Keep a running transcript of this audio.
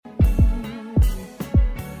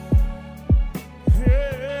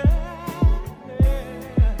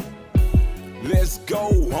go.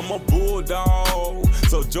 I'm a bulldog.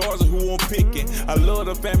 So Georgia, who I'm picking. I love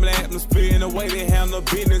the family atmosphere and the way they handle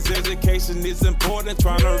business. Education is important,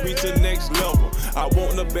 trying to reach the next level. I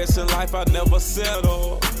want the best in life, I never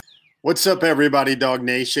settle. What's up, everybody, Dog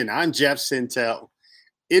Nation? I'm Jeff Sintel.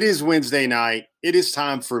 It is Wednesday night. It is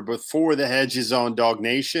time for Before the Hedges on Dog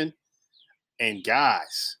Nation. And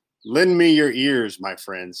guys, lend me your ears, my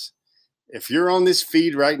friends. If you're on this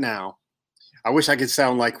feed right now, I wish I could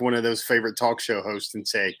sound like one of those favorite talk show hosts and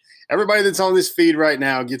say, everybody that's on this feed right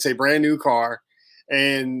now gets a brand new car,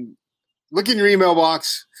 and look in your email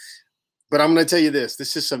box. But I'm going to tell you this.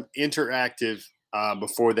 This is some interactive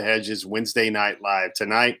Before the Hedges Wednesday night live.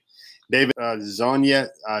 Tonight, David Zonia,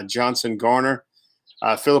 Johnson Garner,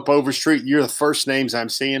 Philip Overstreet, you're the first names I'm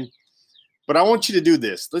seeing. But I want you to do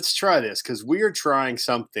this. Let's try this because we are trying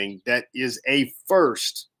something that is a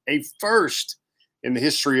first in the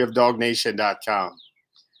history of DogNation.com.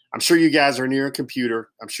 I'm sure you guys are near a computer.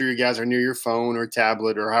 I'm sure you guys are near your phone or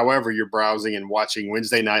tablet or however you're browsing and watching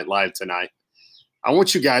Wednesday Night Live tonight. I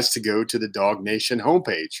want you guys to go to the Dog Nation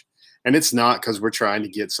homepage. And it's not because we're trying to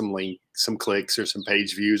get some clicks or some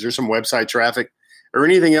page views or some website traffic or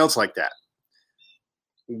anything else like that.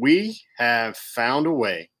 We have found a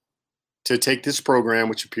way to take this program,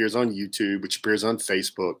 which appears on YouTube, which appears on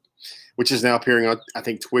Facebook, which is now appearing on, I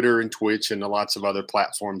think, Twitter and Twitch and lots of other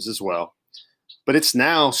platforms as well. But it's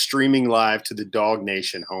now streaming live to the Dog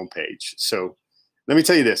Nation homepage. So let me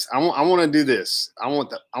tell you this. I want to do this. I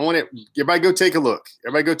want it. Everybody go take a look.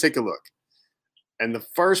 Everybody go take a look. And the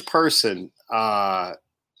first person that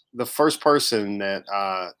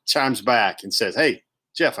chimes back and says, "Hey,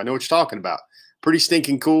 Jeff, I know what you're talking about. Pretty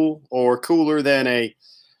stinking cool, or cooler than a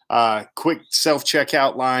quick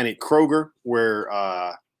self-checkout line at Kroger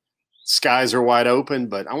where skies are wide open,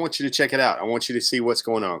 but I want you to check it out. I want you to see what's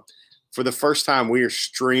going on." For the first time, we are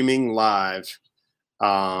streaming live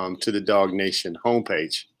to the Dog Nation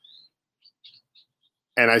homepage.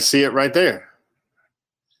 And I see it right there.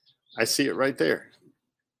 I see it right there.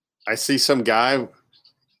 I see some guy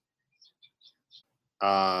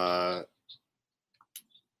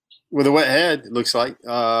with a wet head, it looks like,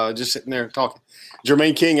 just sitting there talking.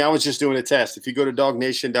 Jermaine King, I was just doing a test. If you go to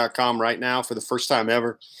DogNation.com right now for the first time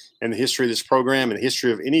ever in the history of this program and the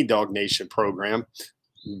history of any Dog Nation program,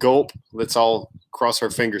 gulp, let's all cross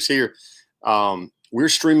our fingers here. We're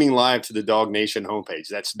streaming live to the Dog Nation homepage.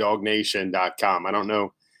 That's DogNation.com. I don't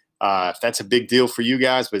know if that's a big deal for you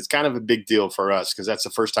guys, but it's kind of a big deal for us because that's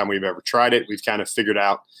the first time we've ever tried it. We've kind of figured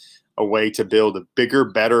out a way to build a bigger,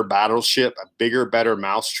 better battleship, a bigger, better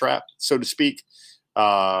mousetrap, so to speak,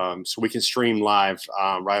 so we can stream live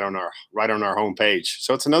right on our homepage.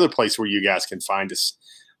 So it's another place where you guys can find us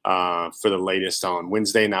for the latest on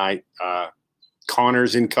Wednesday night.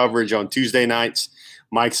 Connor's in coverage on Tuesday nights.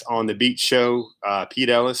 Mike's on the Beach Show, Pete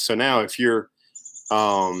Ellis. So now if you're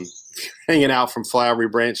hanging out from Flowery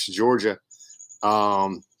Branch, Georgia,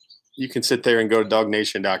 you can sit there and go to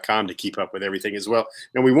DogNation.com to keep up with everything as well.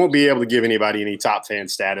 And we won't be able to give anybody any top fan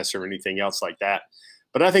status or anything else like that.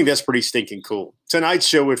 But I think that's pretty stinking cool. Tonight's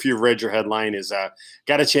show, if you've read your headline, is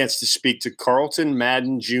got a chance to speak to Carlton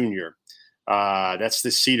Madden Jr. That's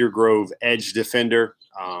the Cedar Grove edge defender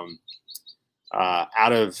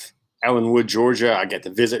out of Ellenwood, Georgia. I got to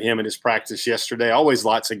visit him at his practice yesterday. Always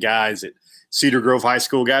lots of guys at Cedar Grove High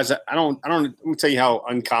School. Guys, let me tell you how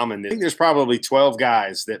uncommon this is. I think there's probably 12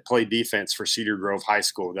 guys that play defense for Cedar Grove High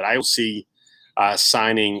School that I will see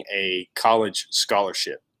signing a college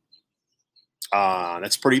scholarship.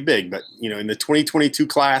 That's pretty big. But, in the 2022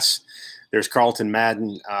 class, there's Carlton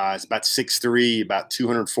Madden. It's about 6'3", about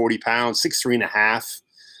 240 pounds, 6'3 and a half,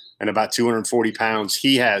 and about 240 pounds.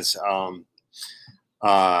 He has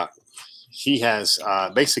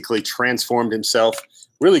basically transformed himself.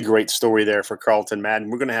 Really great story there for Carlton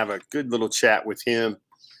Madden. We're going to have a good little chat with him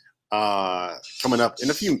coming up in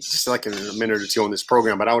just like in a minute or two on this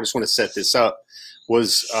program. But I just want to set this up.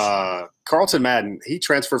 Was Carlton Madden, he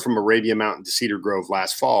transferred from Arabia Mountain to Cedar Grove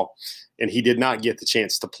last fall, and he did not get the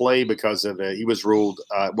chance to play because of he was ruled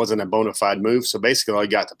it wasn't a bona fide move. So basically all he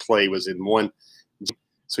got to play was in one.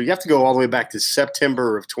 So you have to go all the way back to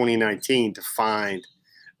September of 2019 to find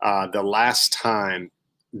the last time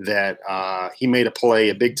that he made a play,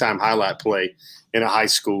 a big-time highlight play in a high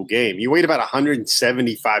school game. He weighed about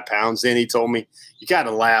 175 pounds then, he told me. You got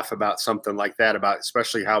to laugh about something like that, about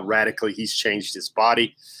especially how radically he's changed his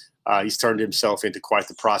body. He's turned himself into quite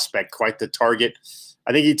the prospect, quite the target.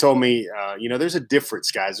 I think he told me, there's a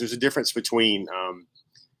difference, guys. There's a difference between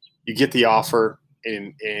you get the offer,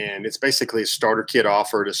 and it's basically a starter kit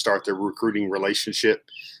offer to start the recruiting relationship.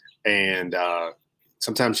 And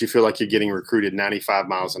sometimes you feel like you're getting recruited 95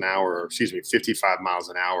 miles an hour, or excuse me, 55 miles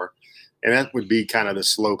an hour. And that would be kind of the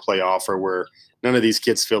slow play offer where none of these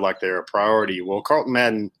kids feel like they're a priority. Well, Carlton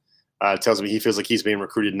Madden tells me he feels like he's being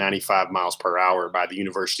recruited 95 miles per hour by the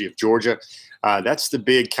University of Georgia. That's the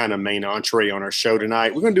big kind of main entree on our show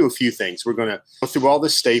tonight. We're going to do a few things. We're going to go through all the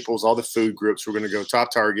staples, all the food groups. We're going to go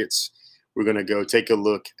top targets. We're going to go take a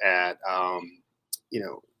look at,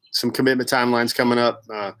 some commitment timelines coming up.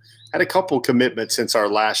 Had a couple commitments since our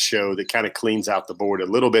last show that kind of cleans out the board a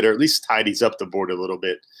little bit, or at least tidies up the board a little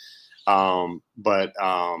bit.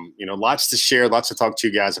 Lots to share, lots to talk to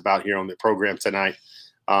you guys about here on the program tonight.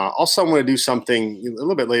 Also, I'm going to do something a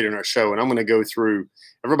little bit later in our show, and I'm going to go through.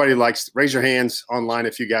 Everybody likes – raise your hands online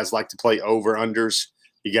if you guys like to play over-unders.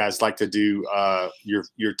 You guys like to do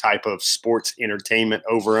your type of sports entertainment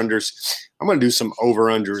over-unders. I'm going to do some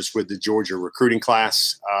over-unders with the Georgia recruiting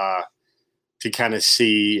class to kind of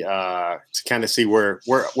see where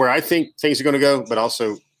I think things are going to go, but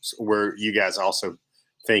also where you guys also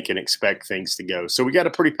think and expect things to go. So we got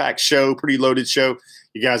a pretty packed show, pretty loaded show.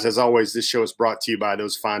 You guys, as always, this show is brought to you by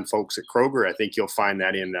those fine folks at Kroger. I think you'll find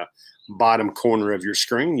that in the bottom corner of your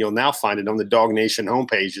screen. You'll now find it on the Dog Nation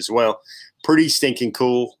homepage as well. Pretty stinking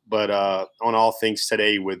cool. But on all things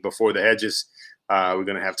today with Before the Hedges, we're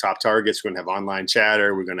going to have top targets. We're going to have online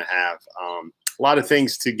chatter. We're going to have a lot of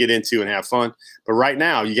things to get into and have fun. But right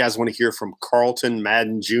now, you guys want to hear from Carlton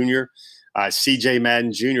Madden Jr., CJ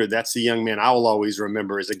Madden Jr., that's the young man I will always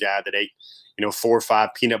remember as a guy that ate, 4 or 5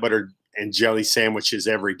 peanut butter and jelly sandwiches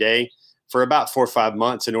every day for about 4 or 5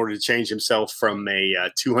 months in order to change himself from a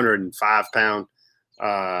 205-pound,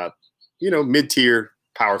 mid-tier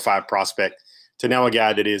Power 5 prospect to now a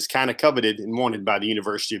guy that is kind of coveted and wanted by the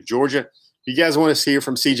University of Georgia. If you guys want to hear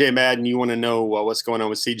from CJ Madden, you want to know what's going on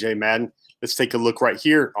with CJ Madden, let's take a look right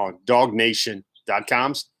here on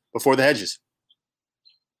DogNation.com's Before the Hedges.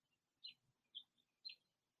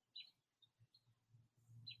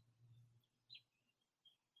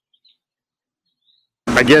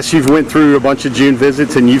 I guess you've went through a bunch of June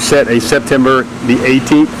visits and you've set a September the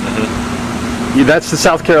 18th. Mm-hmm. That's the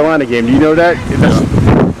South Carolina game. Do you know that?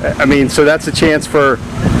 So that's a chance for,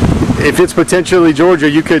 if it's potentially Georgia,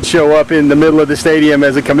 you could show up in the middle of the stadium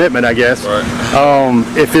as a commitment, I guess. Right.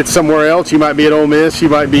 If it's somewhere else, you might be at Ole Miss, you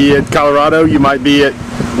might be at Colorado, you might be at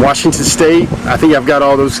Washington State. I think I've got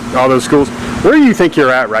all those schools. Where do you think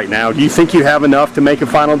you're at right now? Do you think you have enough to make a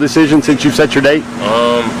final decision since you've set your date?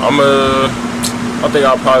 I think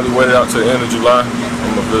I'll probably wait it out to the end of July.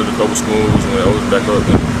 I'm going to visit a couple schools and open back up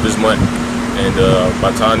this month. And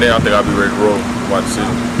by the time then, I think I'll be ready to roll my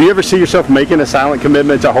decision. Do you ever see yourself making a silent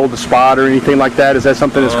commitment to hold the spot or anything like that? Is that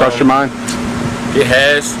something that's crossed your mind? It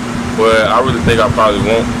has, but I really think I probably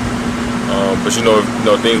won't. But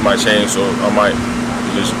things might change, so I might.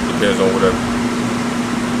 It just depends on whatever.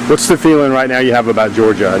 What's the feeling right now you have about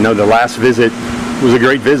Georgia? I know the last visit was a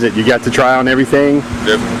great visit. You got to try on everything.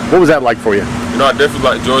 Definitely. What was that like for you? I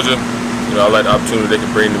definitely like Georgia. I like the opportunity they can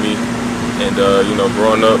bring to me. And,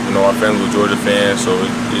 growing up, our family was Georgia fans, so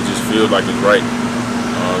it just feels like it's right.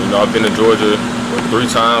 I've been to Georgia 3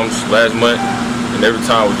 times last month, and every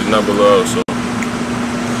time was just number love. So.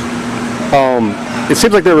 It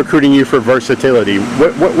seems like they're recruiting you for versatility.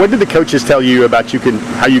 What did the coaches tell you about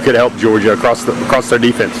how you could help Georgia across their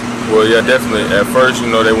defense? Well, yeah, definitely. At first,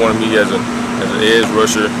 they wanted me as an edge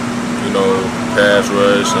rusher, pass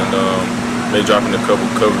rush, and maybe dropping a couple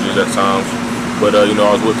coverages at times. But, I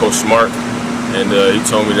was with Coach Smart, and he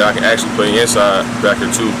told me that I can actually play inside backer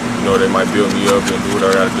too. They might build me up and do what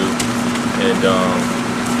I got to do. And,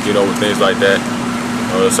 with things like that,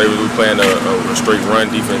 say we were playing a straight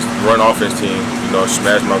run offense team,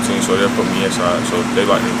 smash my team, so they'll put me inside. So they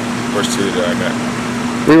like the versatility that I got.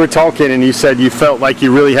 We were talking, and you said you felt like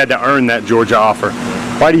you really had to earn that Georgia offer.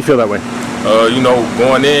 Why do you feel that way?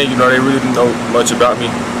 Going in, they really didn't know much about me.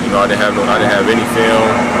 I didn't have any film.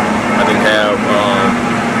 I didn't have,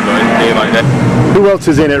 anything like that. Who else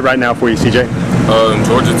is in it right now for you, CJ?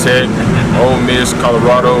 Georgia Tech, Ole Miss,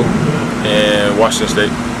 Colorado, and Washington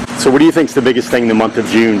State. So what do you think is the biggest thing the month of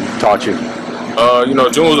June taught you?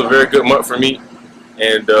 June was a very good month for me.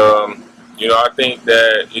 And, I think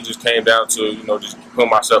that it just came down to, just putting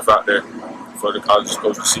myself out there for the college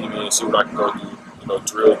coach to see me and see what I can go do.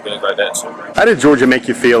 Drill, things like that. So. How did Georgia make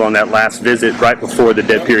you feel on that last visit right before the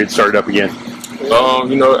dead period started up again?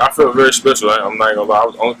 I felt very special. I'm not gonna lie. I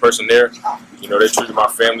was the only person there. They treated my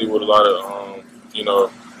family with a lot of, a lot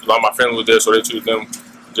of my family was there, so they treated them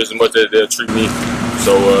just as much as they'll treat me.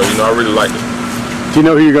 So, I really liked it. Do you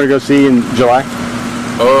know who you're going to go see in July? I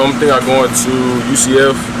think I'm going to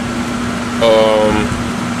UCF.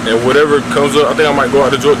 And whatever comes up, I think I might go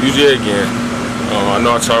out to UGA again. I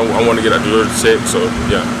know I want to get out the Georgia Tech, so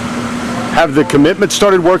yeah. Have the commitments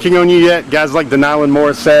started working on you yet? Guys like Denylin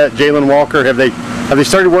Morissette, Jalen Walker, have they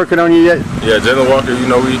started working on you yet? Yeah, Jalen Walker, you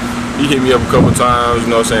know, he hit me up a couple times, you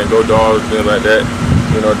know what I'm saying, go Dogs, things like that.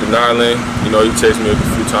 You know, Denylin, you know, he texted me a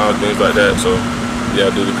few times, things like that. So, yeah,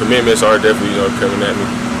 the commitments are definitely, you know, coming at me.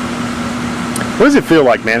 What does it feel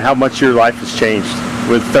like, man, how much your life has changed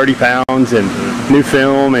with 30 pounds and new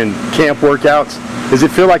film and camp workouts? Does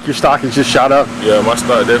it feel like your stock has just shot up? Yeah, my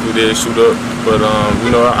stock definitely did shoot up. But,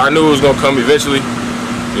 you know, I knew it was going to come eventually.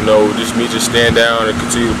 You know, just me stand down and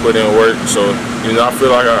continue to put in work. So, you know, I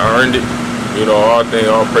feel like I earned it. You know, all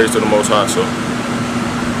praise to the Most High. So,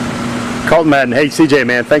 Carlton Madden, hey, CJ,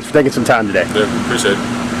 man, thanks for taking some time today. Definitely appreciate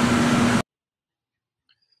it.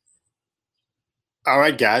 All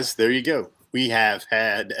right, guys, there you go. We have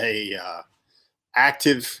had a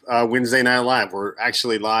active Wednesday Night Live. We're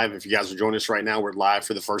actually live. If you guys are joining us right now, we're live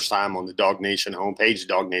for the first time on the Dog Nation homepage,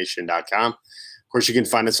 dognation.com. Of course, you can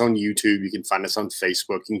find us on YouTube. You can find us on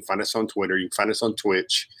Facebook. You can find us on Twitter. You can find us on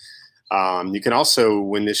Twitch. You can also,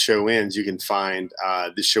 when this show ends, you can find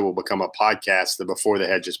this show will become a podcast. The Before the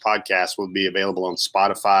Hedges podcast will be available on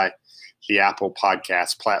Spotify, the Apple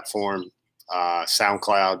Podcast platform,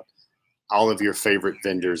 SoundCloud, all of your favorite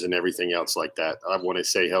vendors and everything else like that. I want to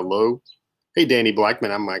say hello. Hey, Danny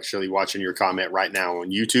Blackman, I'm actually watching your comment right now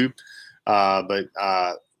on YouTube. But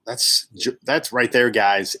that's right there,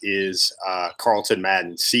 guys, is Carlton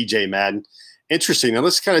Madden, CJ Madden. Interesting. Now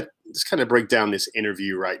let's kind of break down this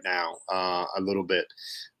interview right now a little bit.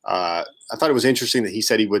 I thought it was interesting that he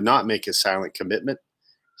said he would not make a silent commitment.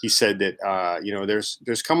 He said that you know, there's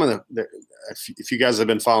coming if you guys have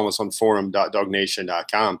been following us on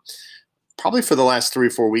forum.dognation.com, probably for the last 3 or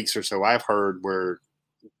 4 weeks or so, I've heard where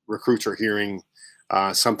recruits are hearing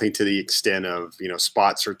something to the extent of, you know,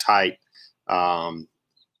 spots are tight, and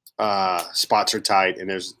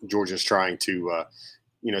there's Georgia's trying to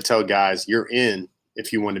you know, tell guys you're in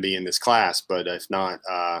if you want to be in this class, but if not,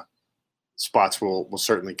 spots will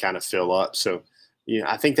certainly kind of fill up. So, you know,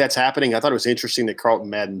 I think that's happening. I thought it was interesting that Carlton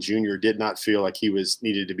Madden Jr. did not feel like he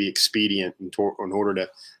needed to be expedient in order to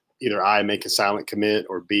either A, make a silent commit,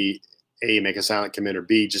 or B, make a silent commit, or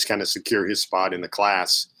B, just kind of secure his spot in the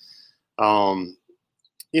class. You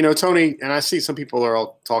know, Tony, and I see some people are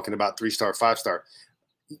all talking about 3-star, 5-star.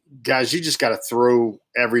 Guys, you just got to throw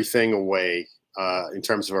everything away in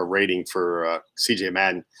terms of a rating for CJ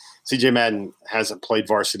Madden. CJ Madden hasn't played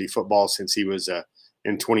varsity football since he was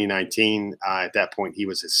in 2019. At that point, he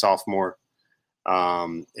was a sophomore.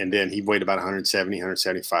 And then he weighed about 170,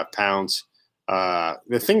 175 pounds.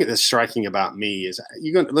 The thing that's striking about me is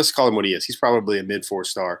let's call him what he is. He's probably a mid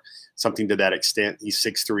 4-star, something to that extent. He's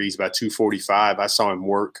 6'3", he's about 245. I saw him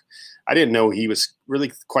work. I didn't know he was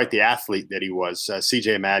really quite the athlete that he was.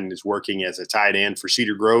 CJ Madden is working as a tight end for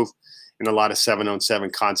Cedar Grove in a lot of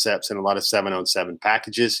 7-on-7 concepts and a lot of 7-on-7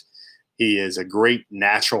 packages. He is a great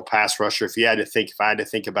natural pass rusher. If I had to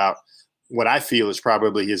think about what I feel is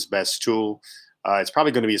probably his best tool, it's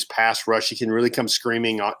probably going to be his pass rush. He can really come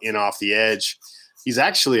screaming in off the edge. He's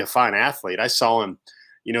actually a fine athlete. I saw him,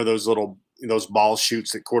 you know, those ball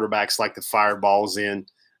shoots that quarterbacks like to fire balls in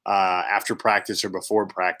after practice or before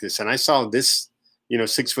practice. And I saw this, you know,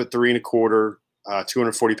 6'3 1/4",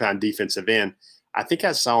 240-pound defensive end. I think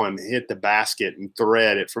I saw him hit the basket and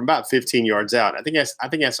thread it from about 15 yards out. I think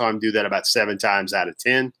I saw him do that about 7 times out of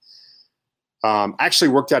 10. Actually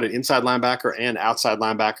worked out at inside linebacker and outside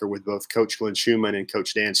linebacker with both Coach Glenn Schumann and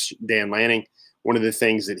Coach Dan Lanning. One of the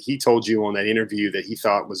things that he told you on that interview that he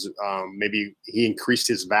thought was maybe he increased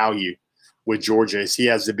his value with Georgia is he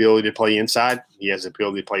has the ability to play inside. He has the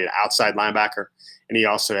ability to play an outside linebacker. And he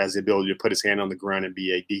also has the ability to put his hand on the ground and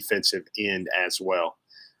be a defensive end as well.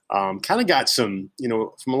 Kind of got some, you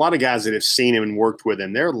know, from a lot of guys that have seen him and worked with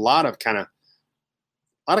him, there are a lot of kind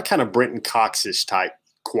of Brenton Cox-ish type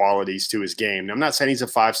qualities to his game. Now, I'm not saying he's a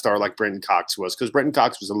 5-star like Brenton Cox was, because Brenton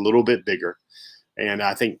Cox was a little bit bigger. And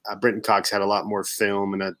I think Brenton Cox had a lot more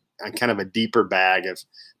film and a kind of a deeper bag of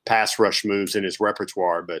pass rush moves in his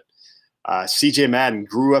repertoire. But CJ Madden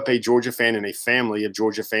grew up a Georgia fan in a family of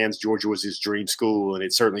Georgia fans. Georgia was his dream school, and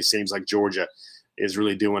it certainly seems like Georgia is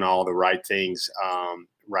really doing all the right things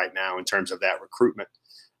right now in terms of that recruitment.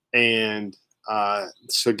 And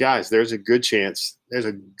so, guys, there's a good chance. There's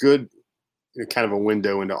a good kind of a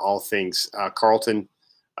window into all things Carlton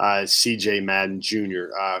CJ Madden Jr.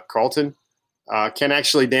 Carlton can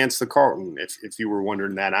actually dance the Carlton, if you were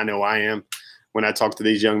wondering that. I know I am when I talk to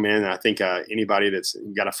these young men. I think anybody that's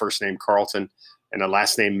got a first name Carlton and a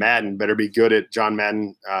last name Madden better be good at John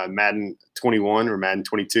Madden, Madden 21 or Madden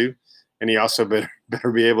 22. And he also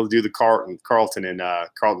better be able to do the Carlton and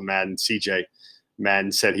Carlton Madden CJ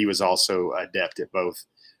Madden said he was also adept at both.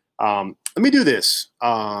 Let me do this.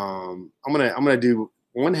 I'm gonna do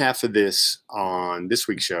one half of this on this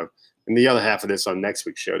week's show and the other half of this on next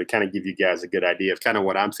week's show to kind of give you guys a good idea of kind of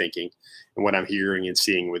what I'm thinking and what I'm hearing and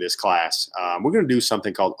seeing with this class. We're going to do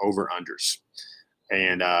something called over-unders.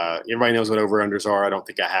 And everybody knows what over-unders are. I don't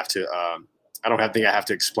think I have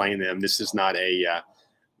to explain them. This is not a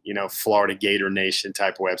Florida Gator Nation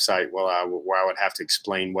type website where I would have to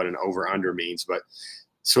explain what an over-under means. But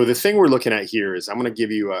so the thing we're looking at here is I'm going to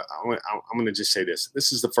give you I'm going to just say this.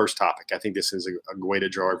 This is the first topic. I think this is a way to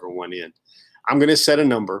draw everyone in. I'm going to set a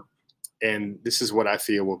number, and this is what I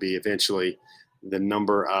feel will be eventually the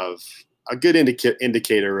number of a good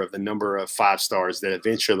indicator of the number of 5-stars that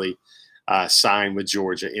eventually sign with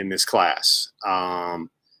Georgia in this class.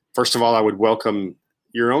 First of all, I would welcome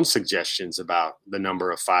your own suggestions about the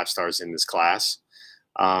number of 5-stars in this class.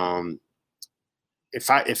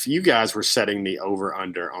 If you guys were setting the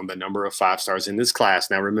over-under on the number of 5-stars in this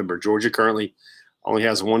class, now remember, Georgia currently only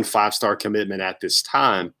has one 5-star commitment at this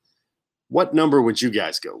time. What number would you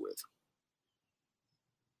guys go with?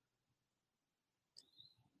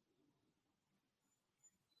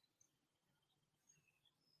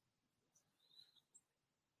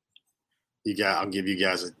 I'll give you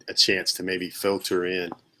guys a chance to maybe filter in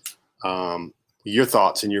your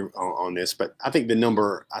thoughts and on this. But I think the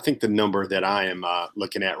number that I am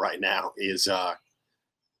looking at right now is the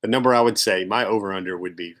number I would say my over under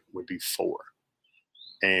would be 4.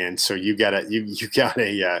 And so you got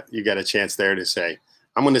a chance there to say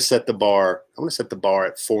I'm going to set the bar. I'm going to set the bar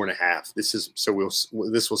at 4.5.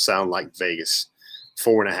 This will sound like Vegas,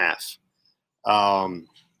 4.5.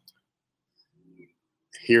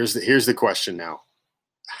 Here's the question now.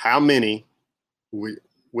 How many, with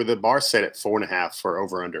the bar set at 4.5 for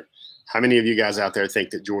over under, how many of you guys out there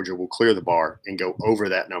think that Georgia will clear the bar and go over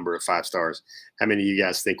that number of 5 stars? How many of you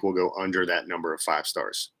guys think will go under that number of 5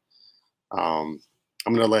 stars? I'm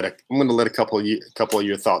gonna let a couple of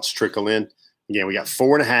your thoughts trickle in. Again, we got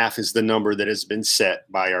 4.5 is the number that has been set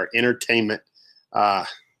by our entertainment for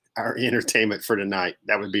tonight.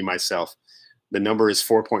 That would be myself. The number is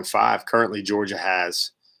 4.5. Currently, Georgia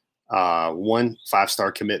has one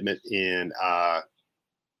 5-star commitment in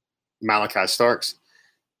Malachi Starks.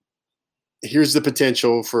 Here's the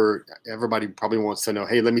potential for everybody probably wants to know,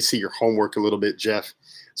 hey, let me see your homework a little bit, Jeff.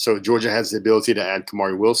 So Georgia has the ability to add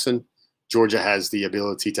Kamari Wilson. Georgia has the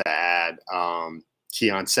ability to add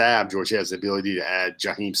Keon Sabb. Georgia has the ability to add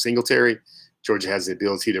Jaheim Singletary. Georgia has the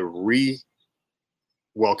ability to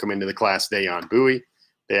welcome into the class Dayon Bowie.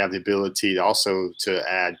 They have the ability also to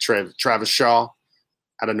add Travis Shaw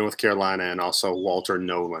out of North Carolina and also Walter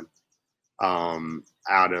Nolan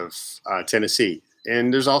out of Tennessee.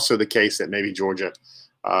 And there's also the case that maybe Georgia,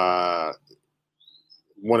 one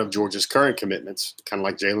of Georgia's current commitments, kind of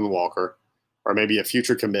like Jalen Walker, or maybe a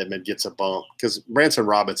future commitment gets a bump because Branson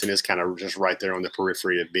Robinson is kind of just right there on the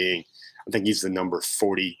periphery of being. I think he's the number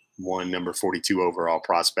 41, number 42 overall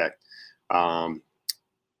prospect.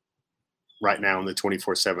 Right now in the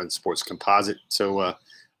 24/7 Sports Composite. So I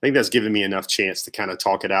think that's given me enough chance to kind of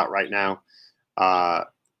talk it out right now.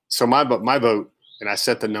 So my vote, and I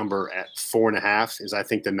set the number at 4.5, is I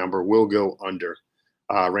think the number will go under.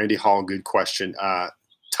 Randy Hall, good question.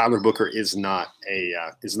 Tyler Booker is not a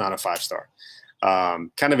 5-star.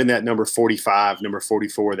 Kind of in that number 45, number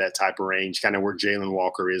 44, that type of range, kind of where Jalen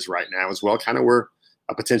Walker is right now as well, kind of where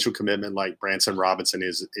a potential commitment like Branson Robinson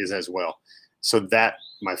is as well. So that,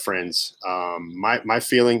 my friends, my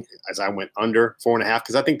feeling as I went under 4.5,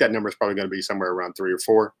 because I think that number is probably going to be somewhere around 3 or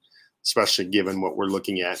 4, especially given what we're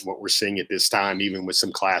looking at and what we're seeing at this time, even with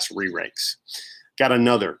some class re-ranks. Got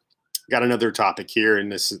another topic here,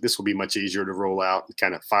 and this will be much easier to roll out and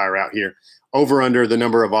kind of fire out here. Over under the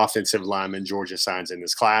number of offensive linemen Georgia signs in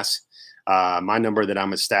this class. My number that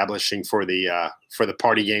I'm establishing for the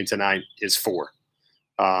party game tonight is 4.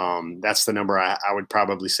 That's the number I would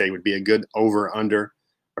probably say would be a good over-under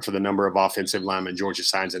for the number of offensive linemen Georgia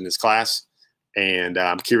signs in this class. And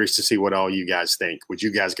I'm curious to see what all you guys think. Would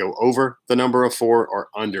you guys go over the number of 4 or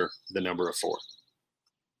under the number of 4?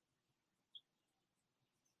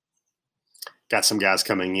 Got some guys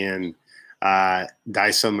coming in.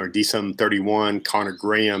 Dysom 31, Connor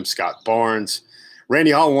Graham, Scott Barnes.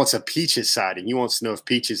 Randy Hall wants a Peaches sighting. He wants to know if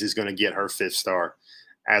Peaches is going to get her 5th star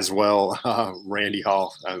as well. Randy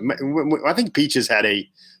Hall. I think Peaches had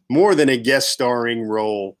more than a guest starring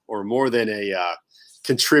role or more than a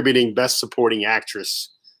contributing best supporting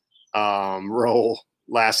actress role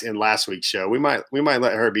in last week's show. We might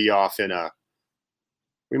let her be off in a.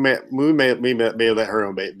 We may let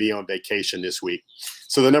her be on vacation this week.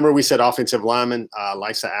 So the number we said offensive lineman,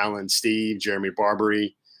 Lysa Allen, Steve, Jeremy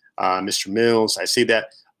Barbary, Mr. Mills. I see that.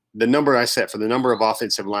 The number I set for the number of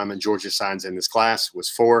offensive linemen Georgia signs in this class was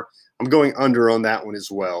 4. I'm going under on that one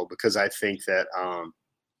as well because I think that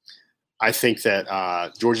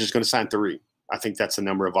Georgia's going to sign 3. I think that's the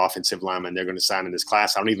number of offensive linemen they're going to sign in this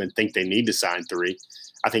class. I don't even think they need to sign 3.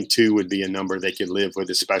 I think 2 would be a number they could live with,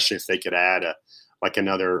 especially if they could add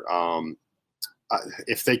another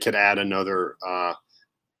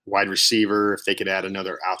wide receiver, if they could add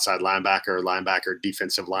another outside linebacker,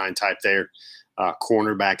 defensive line type there,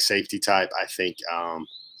 cornerback, safety type. I think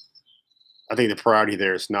the priority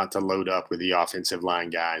there is not to load up with the offensive line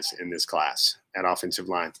guys in this class at offensive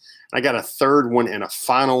line. I got a third one and a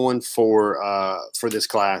final one for this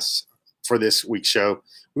class for this week's show.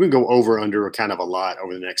 We're gonna go over under kind of a lot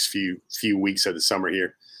over the next few weeks of the summer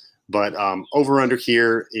here, but over under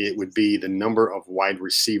here it would be the number of wide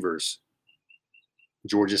receivers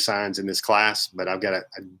Georgia signs in this class. But I've got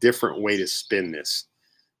a different way to spin this.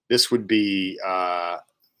 This would be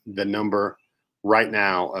the number right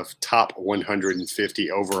now of top 150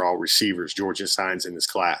 overall receivers Georgia signs in this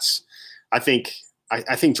class. I think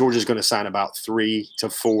Georgia's going to sign about 3 to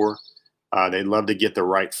 4. They'd love to get the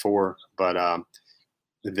right 4, but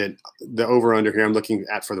the over under here I'm looking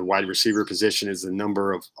at for the wide receiver position is the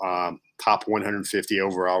number of top 150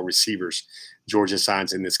 overall receivers Georgia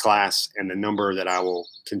signs in this class, and the number that I will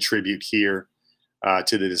contribute here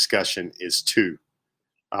to the discussion is 2.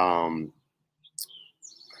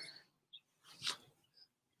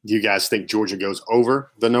 Do you guys think Georgia goes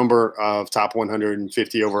over the number of top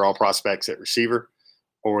 150 overall prospects at receiver,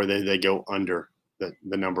 or they go under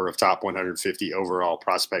the number of top 150 overall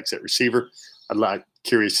prospects at receiver?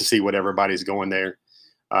 Curious to see what everybody's going there.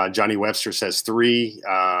 Johnny Webster says 3.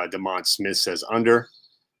 DeMont Smith says under.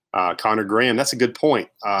 Connor Graham, that's a good point.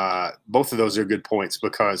 Both of those are good points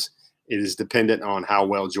because it is dependent on how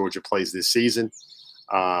well Georgia plays this season.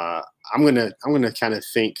 I'm gonna kind of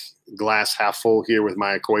think glass half full here with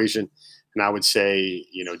my equation, and I would say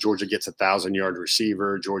Georgia gets 1,000-yard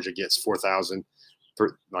receiver. Georgia gets 4,000,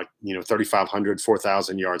 3,500,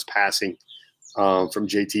 4,000 yards passing from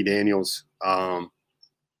JT Daniels.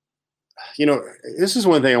 This is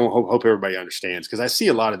one thing I hope everybody understands because I see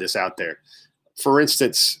a lot of this out there. For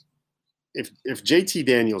instance, if JT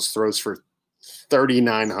Daniels throws for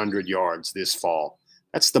 3,900 yards this fall,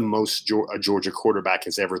 that's the most a Georgia quarterback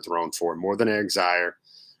has ever thrown for, more than Eric Zier,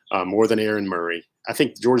 more than Aaron Murray. I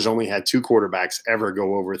think Georgia's only had 2 quarterbacks ever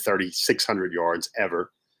go over 3,600 yards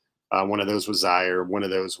ever. One of those was Zier. One of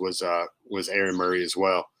those was Aaron Murray as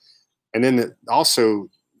well. And then also,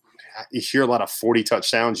 you hear a lot of 40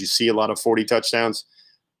 touchdowns. You see a lot of 40 touchdowns.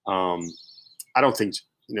 I don't think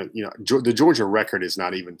the Georgia record is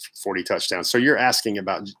not even 40 touchdowns. So you're asking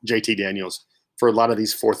about JT Daniels for a lot of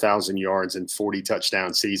these 4,000 yards and 40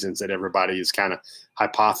 touchdown seasons that everybody is kind of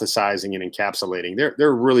hypothesizing and encapsulating.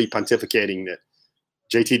 They're really pontificating that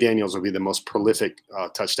JT Daniels will be the most prolific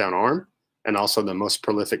touchdown arm and also the most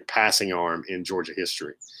prolific passing arm in Georgia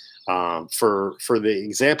history. For the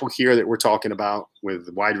example here that we're talking about with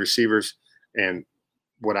wide receivers and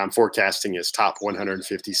what I'm forecasting is top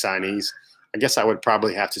 150 signees, I guess I would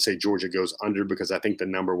probably have to say Georgia goes under because I think the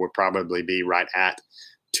number would probably be right at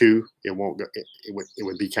 2. It won't go. It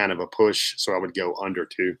would be kind of a push, so I would go under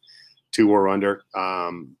 2 or under.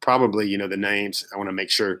 Probably, the names. I want to make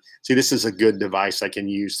sure. See, this is a good device I can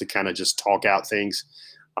use to kind of just talk out things.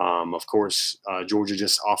 Of course, Georgia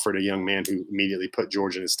just offered a young man who immediately put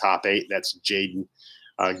Georgia in his top 8. That's Jaden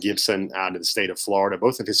Gibson out of the state of Florida.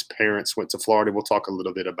 Both of his parents went to Florida. We'll talk a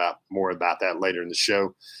little bit more about that later in the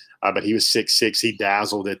show. But he was 6'6". He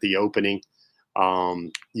dazzled at the opening.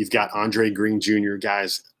 You've got Andre Green Jr.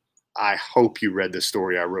 Guys, I hope you read the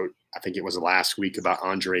story I wrote, I think it was last week, about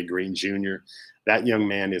Andre Green Jr. That young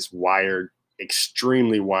man is wired,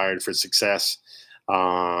 extremely wired for success.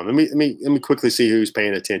 Let me quickly see who's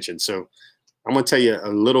paying attention. So I'm going to tell you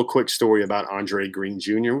a little quick story about Andre Green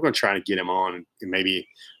Jr. We're going to try to get him on in maybe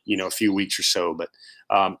a few weeks or so. But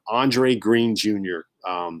Andre Green Jr.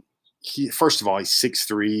 First of all, he's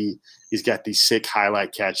 6'3". He's got these sick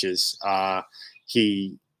highlight catches.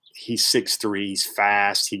 He's 6'3". He's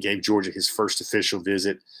fast. He gave Georgia his first official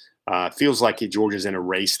visit. Feels like Georgia's in a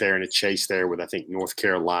race there and a chase there with, I think, North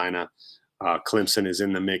Carolina. Clemson is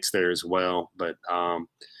in the mix there as well. But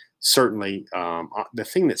certainly the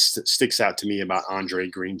thing that sticks out to me about Andre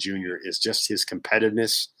Green Jr. is just his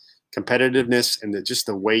competitiveness and just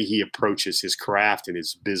the way he approaches his craft and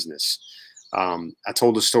his business. I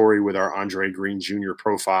told a story with our Andre Green Jr.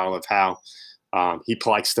 profile of how He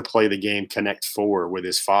likes to play the game Connect Four with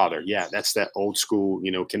his father. Yeah, that's that old school,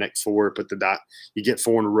 Connect Four, put the dot, you get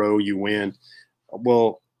 4 in a row, you win.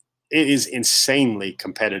 Well, it is insanely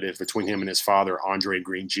competitive between him and his father, Andre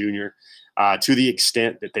Green Jr., to the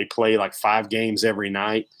extent that they play like 5 games every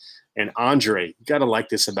night. And Andre, you got to like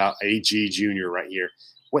this about AG Jr. right here.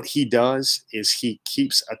 What he does is he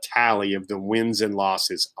keeps a tally of the wins and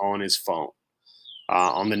losses on his phone,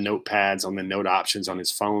 on the notepads, on the note options on his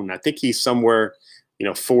phone. I think he's somewhere,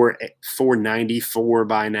 494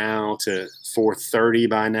 by now to 430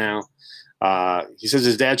 by now. He says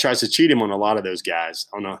his dad tries to cheat him on a lot of those guys.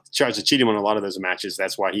 Tries to cheat him on a lot of those matches.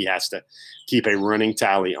 That's why he has to keep a running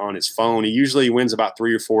tally on his phone. He usually wins about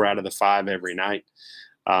 3 or 4 out of the 5 every night.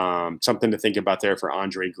 Something to think about there for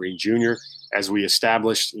Andre Green Jr. As we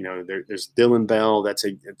established, there's Dylan Bell. That's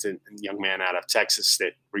a young man out of Texas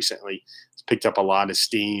that recently picked up a lot of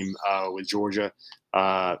steam with Georgia.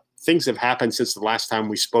 Things have happened since the last time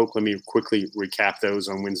we spoke. Let me quickly recap those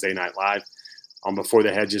on Wednesday Night Live. Before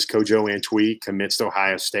the Hedges, Kojo Antwi commits to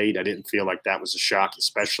Ohio State. I didn't feel like that was a shock,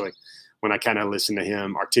 especially when I kind of listened to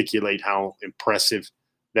him articulate how impressive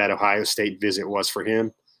that Ohio State visit was for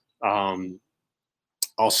him.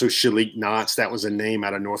 Also, Shalik Knotts, that was a name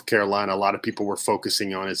out of North Carolina. A lot of people were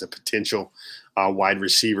focusing on as a potential wide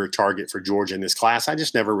receiver target for Georgia in this class. I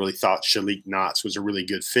just never really thought Shalik Knotts was a really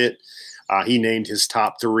good fit. He named his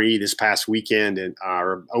top 3 this past weekend and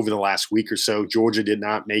over the last week or so. Georgia did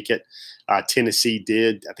not make it. Tennessee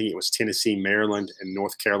did. I think it was Tennessee, Maryland, and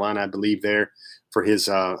North Carolina, I believe, there for his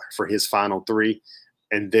final 3.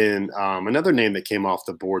 And then another name that came off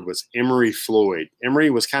the board was Emory Floyd.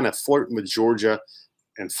 Emory was kind of flirting with Georgia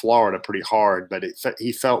and Florida pretty hard, but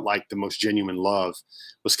he felt like the most genuine love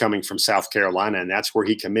was coming from South Carolina, and that's where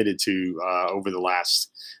he committed to over the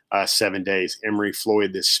last 7 days. Emory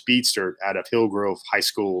Floyd, this speedster out of Hillgrove High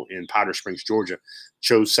School in Powder Springs, Georgia,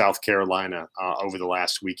 chose South Carolina over the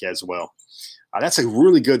last week as well. That's a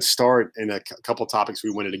really good start in a couple topics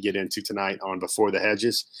we wanted to get into tonight on Before the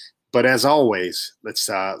Hedges. But as always, let's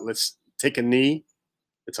take a knee.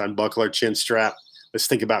 Let's unbuckle our chin strap. Let's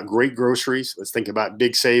think about great groceries. Let's think about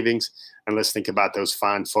big savings. And let's think about those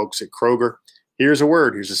fine folks at Kroger. Here's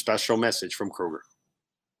a special message from Kroger.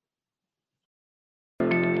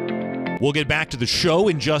 We'll get back to the show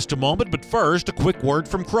in just a moment, but first, a quick word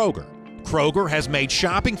from Kroger. Kroger has made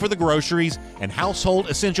shopping for the groceries and household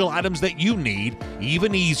essential items that you need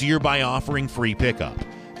even easier by offering free pickup.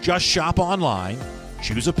 Just shop online,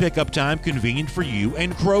 choose a pickup time convenient for you,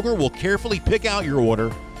 and Kroger will carefully pick out your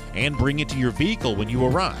order and bring it to your vehicle when you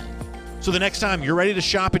arrive. So the next time you're ready to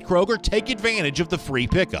shop at Kroger, take advantage of the free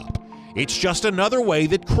pickup. It's just another way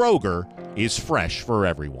that Kroger is fresh for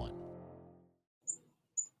everyone.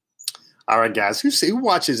 All right, guys, who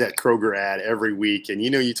watches that Kroger ad every week? And,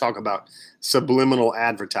 you talk about subliminal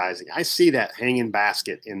advertising. I see that hanging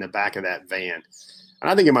basket in the back of that van. And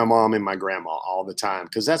I think of my mom and my grandma all the time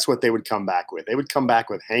because that's what they would come back with. They would come back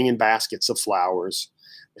with hanging baskets of flowers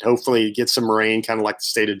and hopefully get some rain, kind of like the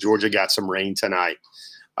state of Georgia got some rain tonight.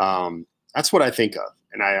 That's what I think of.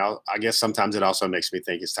 And I guess sometimes it also makes me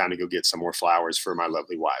think it's time to go get some more flowers for my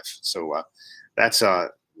lovely wife. So that's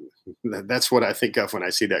what I think of when I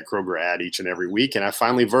see that Kroger ad each and every week. And I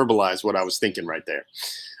finally verbalized what I was thinking right there.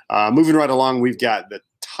 Moving right along, we've got the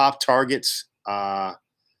top targets.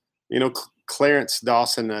 Clarence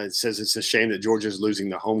Dawson says it's a shame that Georgia's losing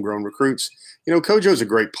the homegrown recruits. Kojo's a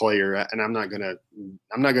great player, and I'm not gonna,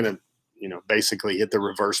 basically hit the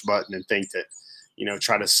reverse button and think that,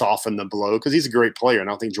 try to soften the blow because he's a great player. And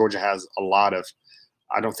I don't think Georgia has a lot of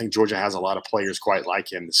players quite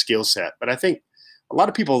like him, the skill set. But I think a lot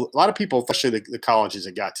of people, especially the colleges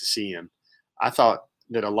that got to see him, I thought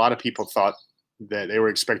that a lot of people thought that they were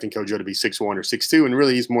expecting Kojo to be 6'1" or 6'2", and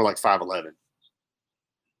really he's more like 5'11".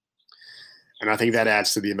 And I think that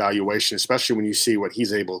adds to the evaluation, especially when you see what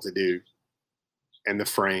he's able to do in the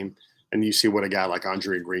frame, and you see what a guy like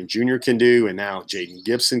Andre Green Jr. can do, and now Jaden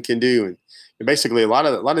Gibson can do, and basically a lot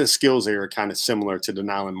of the skills there are kind of similar to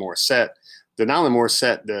Denylon Morissette. Denylon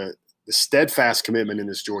Morissette, the steadfast commitment in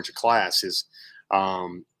this Georgia class is,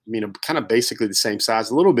 kind of basically the same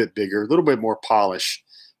size, a little bit bigger, a little bit more polish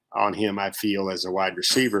on him, I feel, as a wide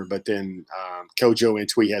receiver. But then Kojo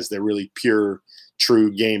Antwi has the really pure,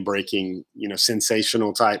 true game-breaking,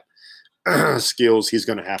 sensational type skills he's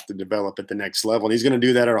going to have to develop at the next level. And he's going to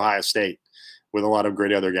do that at Ohio State with a lot of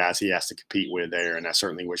great other guys he has to compete with there. And I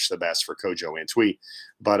certainly wish the best for Kojo Antwi.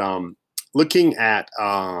 But looking at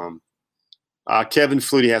Kevin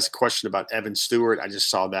Flutie has a question about Evan Stewart. I just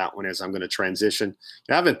saw that one as I'm going to transition.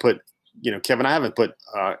 I haven't put, Kevin,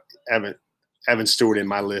 Evan Stewart in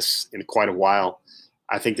my list in quite a while.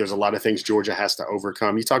 I think there's a lot of things Georgia has to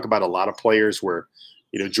overcome. You talk about a lot of players where,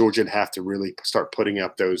 Georgia'd have to really start putting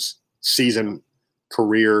up those season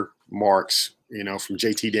career marks, from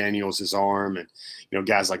JT Daniels' arm and,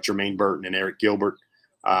 guys like Jermaine Burton and Eric Gilbert.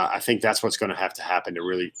 I think that's what's going to have to happen to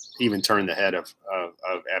really even turn the head of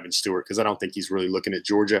Evan Stewart, because I don't think he's really looking at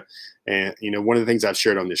Georgia. And, one of the things I've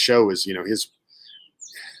shared on this show is,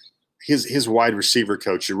 his wide receiver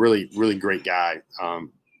coach, a really, really great guy,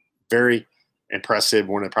 very impressive,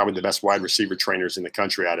 one of probably the best wide receiver trainers in the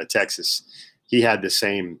country out of Texas. He had the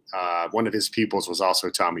same one of his pupils was also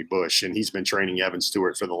Tommy Bush, and he's been training Evan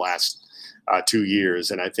Stewart for the last 2 years.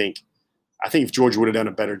 And I think if Georgia would have done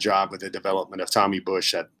a better job with the development of Tommy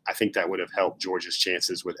Bush, I think that would have helped Georgia's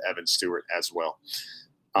chances with Evan Stewart as well.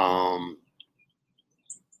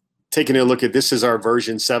 Taking a look at this is our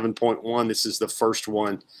version 7.1. This is the first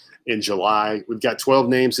one in July. We've got 12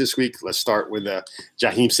 names this week. Let's start with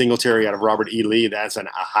Jaheim Singletary out of Robert E. Lee. That's an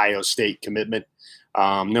Ohio State commitment.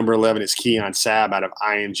 Number 11 is Keon Sabb out of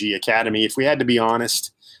IMG Academy. If we had to be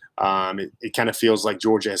honest, it kind of feels like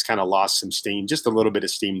Georgia has kind of lost some steam, just a little bit of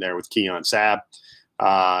steam there with Keon Sabb.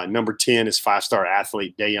 Number 10 is five-star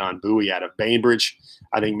athlete Dayon Bowie out of Bainbridge.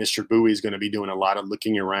 I think Mr. Bowie is going to be doing a lot of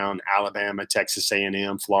looking around Alabama, Texas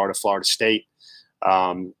A&M, Florida State.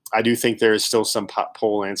 I do think there is still some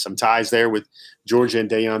pull and some ties there with Georgia and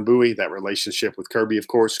Dayon Bowie. That relationship with Kirby, of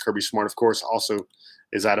course. Kirby Smart, of course, also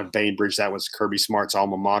is out of Bainbridge. That was Kirby Smart's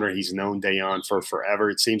alma mater. He's known Dayon for forever,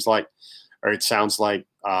 it seems like, or it sounds like.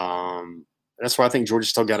 That's why I think Georgia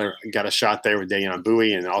still got a shot there with Dayon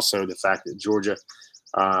Bowie, and also the fact that Georgia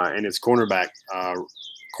and its cornerback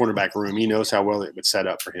room, he knows how well it would set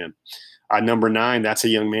up for him. Number 9, that's a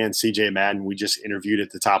young man, C.J. Madden. We just interviewed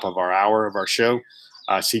at the top of our hour of our show.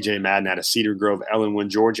 C.J. Madden out of Cedar Grove, Ellenwood,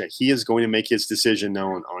 Georgia. He is going to make his decision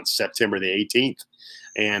known on September the 18th.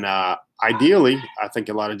 And ideally, I think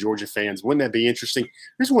a lot of Georgia fans, wouldn't that be interesting?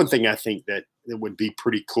 There's one thing I think that would be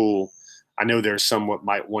pretty cool. I know there's some what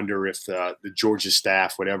might wonder if the Georgia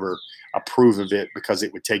staff would ever approve of it because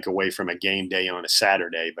it would take away from a game day on a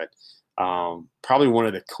Saturday. But probably one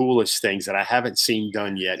of the coolest things that I haven't seen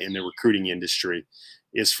done yet in the recruiting industry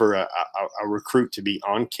is for a recruit to be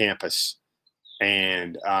on campus,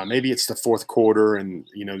 and maybe it's the fourth quarter and,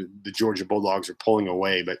 the Georgia Bulldogs are pulling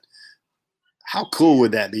away, but how cool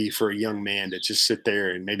would that be for a young man to just sit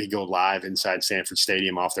there and maybe go live inside Sanford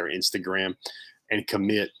Stadium off their Instagram and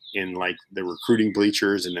commit in like the recruiting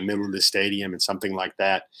bleachers in the middle of the stadium and something like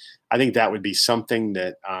that? I think that would be something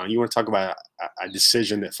that you want to talk about a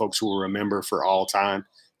decision that folks will remember for all time.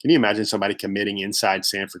 Can you imagine somebody committing inside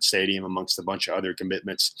Sanford Stadium amongst a bunch of other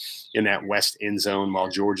commitments in that west end zone while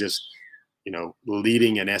Georgia's,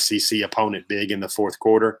 leading an SEC opponent big in the fourth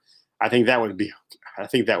quarter? I think that would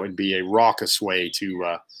be a raucous way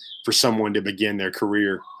to for someone to begin their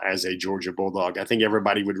career as a Georgia Bulldog. I think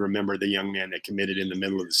everybody would remember the young man that committed in the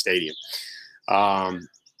middle of the stadium.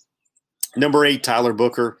 Number 8, Tyler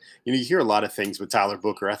Booker. You hear a lot of things with Tyler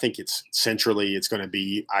Booker. I think it's going to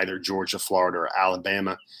be either Georgia, Florida, or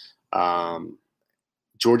Alabama.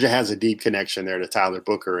 Georgia has a deep connection there to Tyler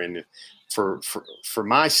Booker, and for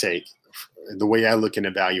my sake, the way I look and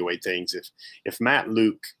evaluate things, if Matt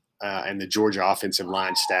Luke and the Georgia offensive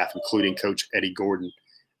line staff, including Coach Eddie Gordon,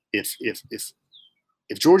 if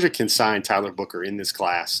Georgia can sign Tyler Booker in this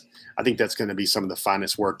class, I think that's going to be some of the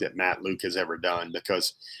finest work that Matt Luke has ever done,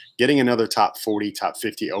 because getting another top 40, top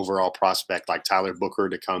 50 overall prospect like Tyler Booker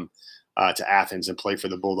to come to Athens and play for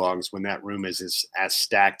the Bulldogs when that room is as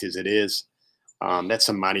stacked as it is, that's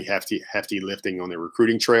some mighty hefty lifting on the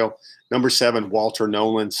recruiting trail. Number 7, Walter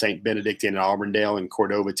Nolan, St. Benedict in Auburndale in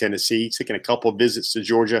Cordova, Tennessee. He's taking a couple of visits to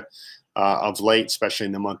Georgia of late, especially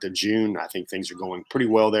in the month of June. I think things are going pretty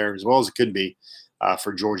well there, as well as it could be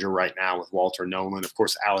for Georgia right now with Walter Nolan. Of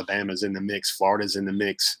course, Alabama's in the mix. Florida's in the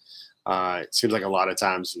mix. It seems like a lot of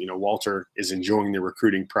times, Walter is enjoying the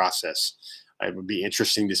recruiting process. It would be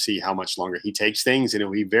interesting to see how much longer he takes things, and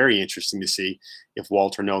it'll be very interesting to see if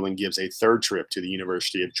Walter Nolan gives a third trip to the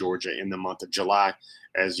University of Georgia in the month of July.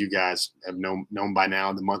 As you guys have known by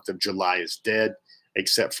now, the month of July is dead,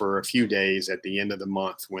 except for a few days at the end of the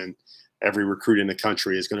month when every recruit in the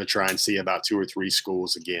country is going to try and see about 2 or 3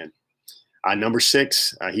 schools again. Number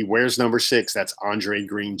 6, he wears number 6. That's Andre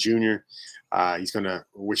Green Jr. He's going to,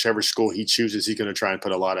 whichever school he chooses, he's going to try and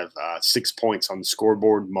put a lot of 6 points on the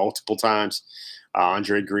scoreboard multiple times.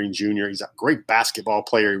 Andre Green Jr., he's a great basketball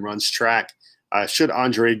player. He runs track. Should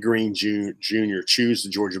Andre Green Jr. choose the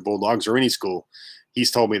Georgia Bulldogs or any school,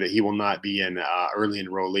 he's told me that he will not be an early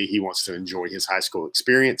enrollee. He wants to enjoy his high school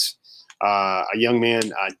experience. A young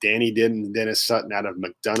man, Danny Dennis Sutton out of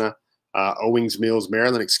McDonough, Owings Mills,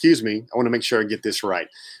 Maryland. Excuse me. I want to make sure I get this right.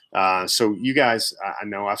 So you guys, I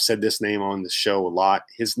know I've said this name on the show a lot.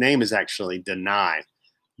 His name is actually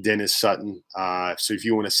Dennis Sutton. So if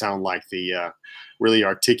you want to sound like the really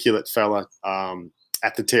articulate fella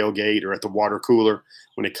at the tailgate or at the water cooler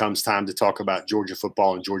when it comes time to talk about Georgia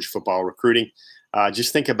football and Georgia football recruiting,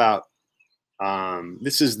 just think about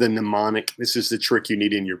this is the mnemonic. This is the trick you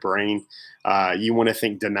need in your brain. You want to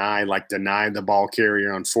think deny the ball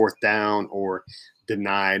carrier on 4th down, or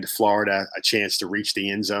denied Florida a chance to reach the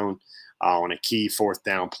end zone on a key 4th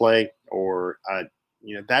down play, or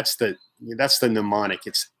that's the mnemonic.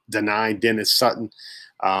 It's deny Dennis Sutton.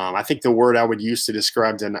 I think the word I would use to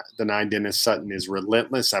describe deny Dennis Sutton is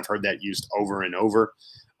relentless. I've heard that used over and over.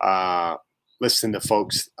 Listen to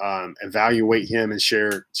folks evaluate him and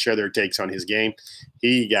share their takes on his game.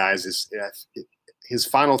 He, guys, his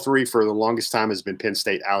final 3 for the longest time has been Penn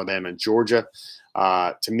State, Alabama, and Georgia.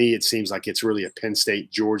 To me, it seems like it's really a Penn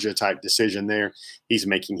State, Georgia type decision there. He's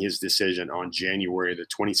making his decision on January the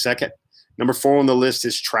 22nd. Number 4 on the list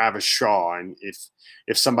is Travis Shaw. And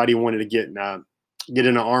if somebody wanted to get in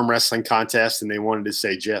an arm wrestling contest and they wanted to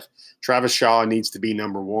say, Jeff, Travis Shaw needs to be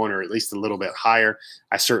number 1 or at least a little bit higher,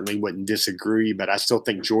 I certainly wouldn't disagree, but I still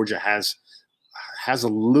think Georgia has a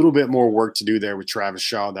little bit more work to do there with Travis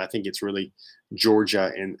Shaw. I think it's really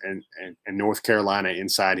Georgia and North Carolina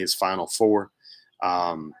inside his final 4.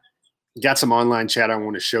 Got some online chat. I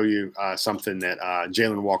want to show you something that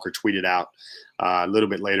Jalen Walker tweeted out a little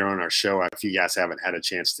bit later on our show if you guys haven't had a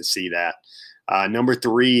chance to see that. Number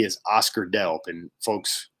 3 is Oscar Delp. And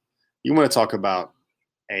folks, you want to talk about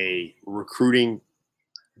a recruiting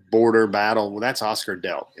border battle. Well, that's Oscar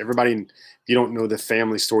Delp. Everybody, if you don't know the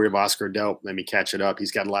family story of Oscar Delp, let me catch it up.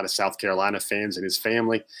 He's got a lot of South Carolina fans in his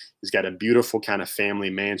family. He's got a beautiful kind of family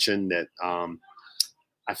mansion that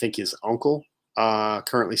I think his uncle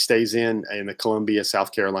currently stays in the Columbia,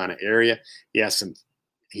 South Carolina area. He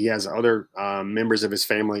has other members of his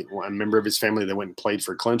family. One member of his family that went and played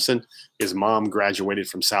for Clemson. His mom graduated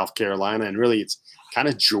from South Carolina, and really it's kind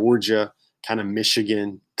of Georgia, kind of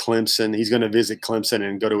Michigan, Clemson. He's going to visit Clemson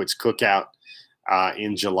and go to its cookout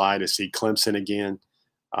in July to see Clemson again.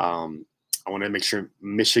 I want to make sure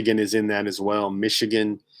Michigan is in that as well.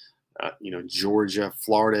 Michigan, Georgia,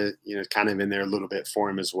 Florida, kind of in there a little bit for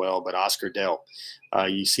him as well. But Oscar Delp,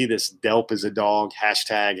 you see this Delp is a dog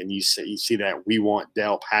hashtag, and you see that we want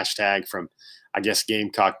Delp hashtag from, I guess,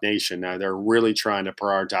 Gamecock Nation. Now they're really trying to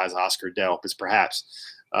prioritize Oscar Delp as perhaps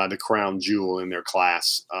the crown jewel in their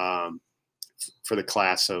class for the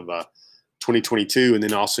class of 2022. And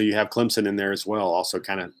then also you have Clemson in there as well, also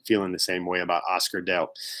kind of feeling the same way about Oscar Delp.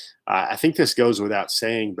 I think this goes without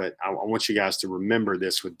saying, but I want you guys to remember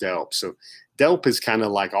this with Delp. So Delp is kind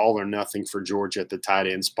of like all or nothing for Georgia at the tight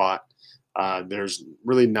end spot. There's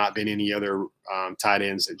really not been any other tight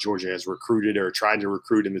ends that Georgia has recruited or tried to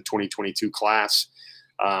recruit in the 2022 class.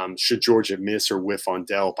 Should Georgia miss or whiff on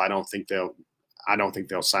Delp, I don't think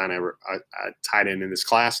they'll sign a tight end in this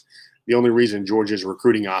class. The only reason Georgia is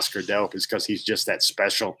recruiting Oscar Delp is because he's just that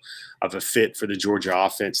special of a fit for the Georgia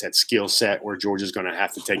offense, that skill set where Georgia's going to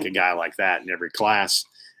have to take a guy like that in every class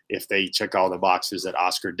if they check all the boxes that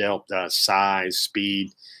Oscar Delp does: size,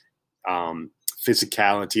 speed,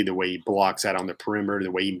 physicality, the way he blocks out on the perimeter,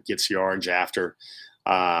 the way he gets yards after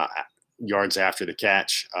the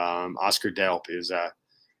catch. Oscar Delp is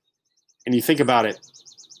and you think about it,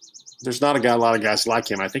 there's not a lot of guys like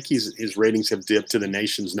him. I think his ratings have dipped to the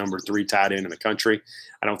nation's number 3 tight end in the country.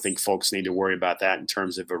 I don't think folks need to worry about that in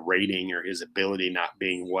terms of a rating or his ability not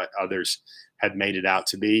being what others had made it out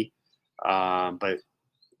to be. But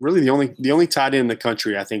really the only tight end in the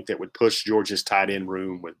country I think that would push Georgia's tight end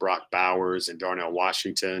room with Brock Bowers and Darnell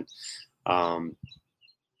Washington. John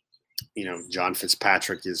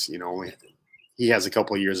Fitzpatrick is, he has a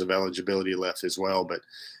couple of years of eligibility left as well, but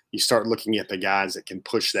you start looking at the guys that can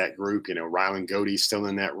push that group. Rylan Godey's still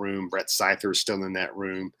in that room. Brett Seither's still in that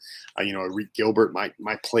room. Reed Gilbert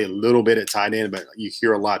might play a little bit at tight end, but you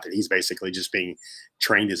hear a lot that he's basically just being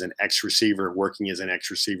trained as an X receiver, working as an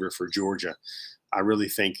X receiver for Georgia. I really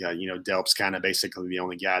think, Delp's kind of basically the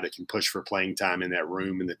only guy that can push for playing time in that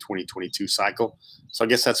room in the 2022 cycle. So I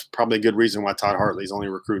guess that's probably a good reason why Todd Hartley's only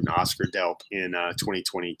recruiting Oscar Delp in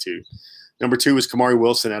 2022. Number 2 is Kamari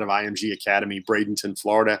Wilson out of IMG Academy, Bradenton,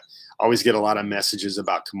 Florida. Always get a lot of messages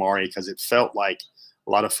about Kamari because it felt like a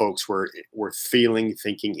lot of folks were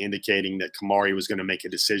thinking, indicating that Kamari was going to make a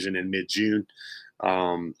decision in mid-June.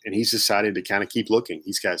 And he's decided to kind of keep looking.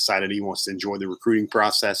 He's decided he wants to enjoy the recruiting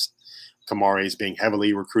process. Kamari is being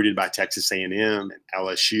heavily recruited by Texas A&M and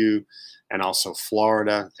LSU and also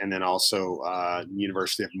Florida, and then also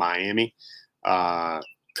University of Miami.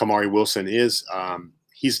 Kamari Wilson is.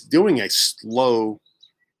 He's doing a slow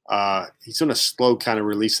kind of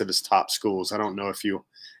release of his top schools. I don't know if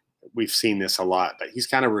we've seen this a lot, but he's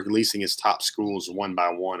kind of releasing his top schools one by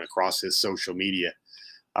one across his social media.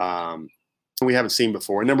 We haven't seen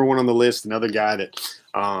before. Number one on the list, another guy that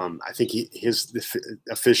I think his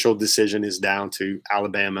official decision is down to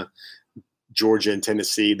Alabama, Georgia, and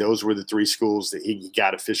Tennessee. Those were the three schools that he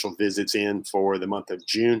got official visits in for the month of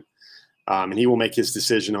June. And he will make his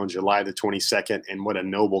decision on July the 22nd. And what a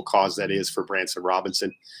noble cause that is for Branson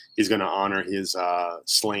Robinson. He's going to honor his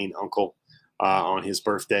slain uncle on his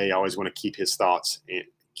birthday. I always want to keep his thoughts.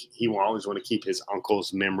 He will always want to keep his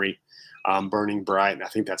uncle's memory burning bright. And I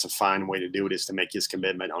think that's a fine way to do it, is to make his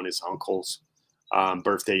commitment on his uncle's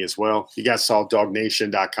birthday as well. You guys saw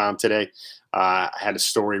DogNation.com today. I had a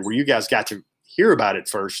story where you guys got to hear about it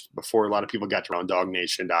first before a lot of people got to on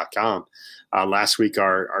DogNation.com. Last week,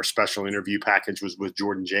 our special interview package was with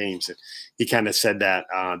Jordan James. And he kind of said that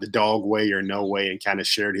the dog way or no way, and kind of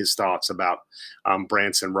shared his thoughts about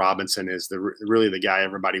Branson Robinson as really the guy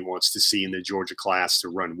everybody wants to see in the Georgia class to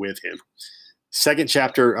run with him. Second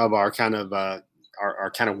chapter of our kind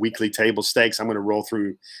of weekly table stakes. I'm going to roll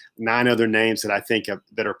through 9 other names that I think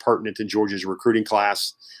that are pertinent to Georgia's recruiting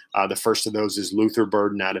class. The first of those is Luther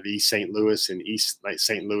Burden out of East St. Louis in East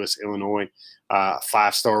St. Louis, Illinois.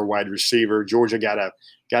 5-star wide receiver. Georgia got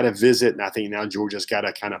a visit, and I think now Georgia's got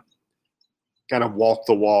to kind of walk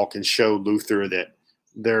the walk and show Luther that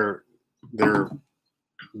the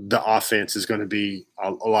offense is going to be a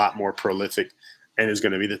lot more prolific and is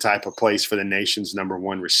going to be the type of place for the nation's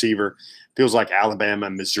 #1 receiver. Feels like Alabama,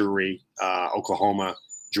 Missouri, Oklahoma,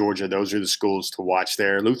 Georgia, those are the schools to watch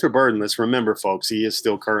there. Luther Burden, let's remember, folks, he is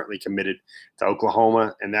still currently committed to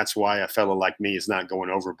Oklahoma, and that's why a fellow like me is not going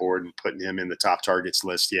overboard and putting him in the top targets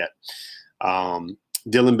list yet.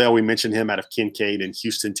 Dylan Bell, we mentioned him out of Kincaid in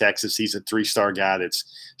Houston, Texas. He's a 3-star guy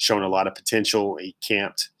that's shown a lot of potential. He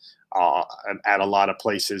camped at a lot of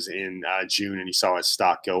places in June, and he saw his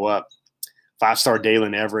stock go up. 5-star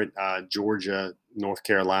Dalen Everett, Georgia, North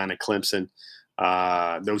Carolina, Clemson.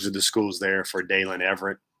 Those are the schools there for Dalen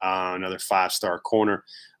Everett. Another 5-star corner.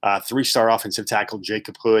 3-star offensive tackle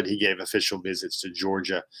Jacob Hood. He gave official visits to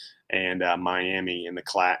Georgia and Miami in the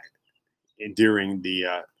class during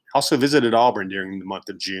the also visited Auburn during the month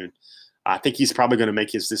of June. I think he's probably going to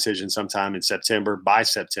make his decision sometime in September,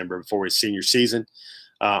 before his senior season.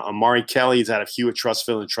 Amari Kelly is out of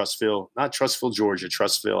Hewitt-Trussville in not Trussville, Georgia,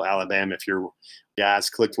 Trussville, Alabama. If your guys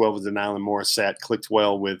clicked well with Nylan Morissette, clicked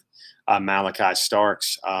well with Malachi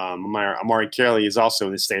Starks. Amari Kelly is also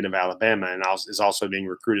in the state of Alabama and is also being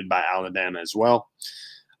recruited by Alabama as well.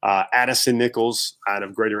 Addison Nichols out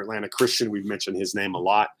of Greater Atlanta Christian. We've mentioned his name a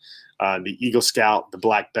lot. The Eagle Scout, the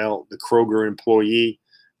Black Belt, the Kroger employee.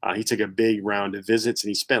 He took a big round of visits, and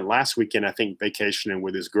he spent last weekend, I think, vacationing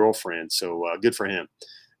with his girlfriend. So good for him.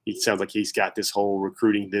 He sounds like he's got this whole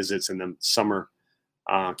recruiting visits and the summer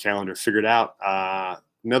calendar figured out.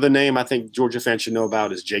 Another name I think Georgia fans should know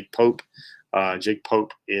about is Jake Pope. Jake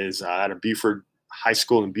Pope is out of Buford High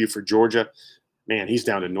School in Buford, Georgia. Man, he's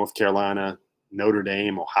down to North Carolina, Notre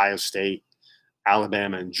Dame, Ohio State,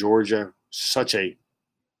 Alabama, and Georgia. Such a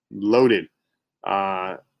loaded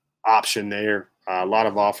option there. A lot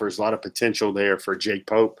of offers, a lot of potential there for Jake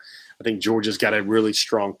Pope. I think Georgia's got a really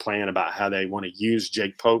strong plan about how they want to use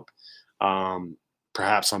Jake Pope,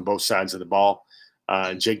 perhaps on both sides of the ball.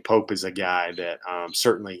 Jake Pope is a guy that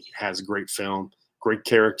certainly has great film, great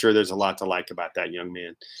character. There's a lot to like about that young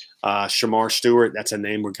man. Shamar Stewart, that's a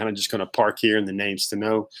name we're kind of just going to park here in the names to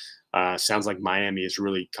know. Sounds like Miami is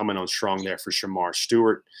really coming on strong there for Shamar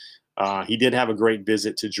Stewart. He did have a great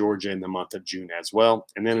visit to Georgia in the month of June as well.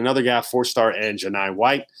 And then another guy, 4-star edge, Janai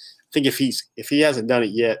White. I think if he hasn't done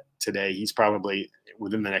it yet today, he's probably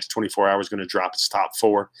within the next 24 hours going to drop his top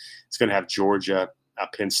 4. It's going to have Georgia,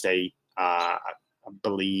 Penn State, I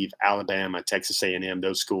believe Alabama, Texas A&M.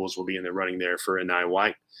 Those schools will be in the running there for Janai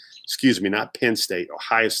White. Excuse me, not Penn State.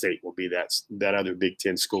 Ohio State will be that other Big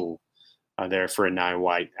Ten school there for Janai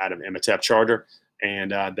White out of Emetep Charter.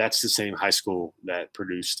 And that's the same high school that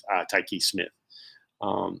produced Tyke Smith.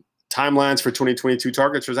 Timelines for 2022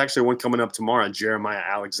 targets. There's actually one coming up tomorrow, Jeremiah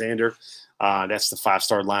Alexander. That's the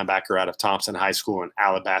 5-star linebacker out of Thompson High School in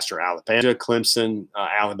Alabaster, Alabama. Clemson,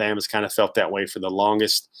 Alabama's kind of felt that way for the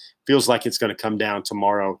longest. Feels like it's going to come down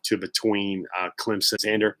tomorrow to between Clemson and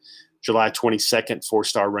Alexander. July 22nd,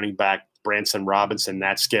 4-star running back Branson Robinson,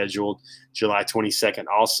 that's scheduled. July 22nd,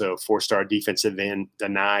 also 4-star defensive end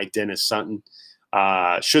Dennis Sutton.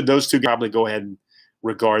 Should those two probably go ahead and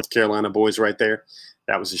regard Carolina boys right there.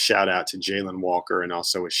 That was a shout out to Jalen Walker and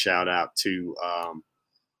also a shout out to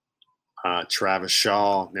Travis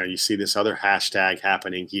Shaw. Now you see this other hashtag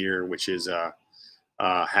happening here, which is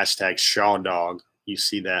hashtag Shaw Dog. You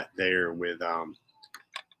see that there with the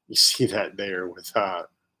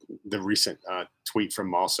recent tweet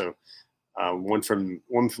from also one from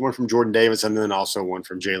Jordan Davis, and then also one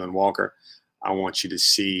from Jalen Walker. I want you to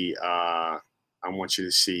see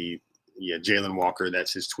Jalen Walker.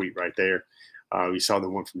 That's his tweet right there. We saw the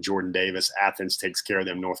one from Jordan Davis. Athens takes care of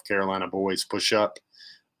them North Carolina boys, push up.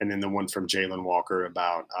 And then the one from Jalen Walker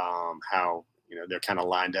about how, they're kind of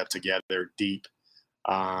lined up together deep.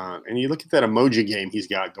 And you look at that emoji game he's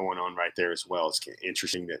got going on right there as well. It's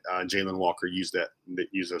interesting that Jalen Walker used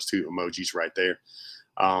those two emojis right there.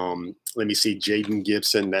 Let me see Jaden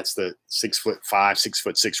Gibson. That's the 6'5",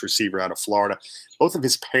 6'6" receiver out of Florida. Both of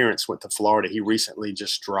his parents went to Florida. He recently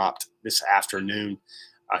just dropped this afternoon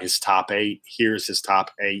his top 8. Here's his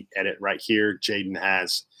top 8 edit right here. Jaden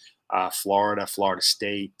has Florida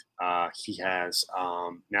State. He has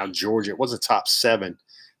now Georgia. It was a top 7,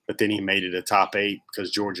 but then he made it a top 8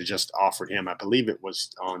 because Georgia just offered him. I believe it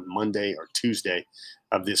was on Monday or Tuesday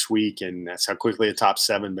of this week, and that's how quickly a top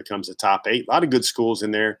 7 becomes a top 8. A lot of good schools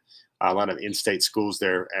in there, a lot of in-state schools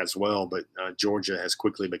there as well, but Georgia has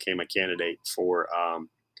quickly became a candidate for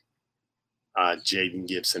Jaden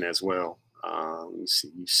Gibson as well. Let me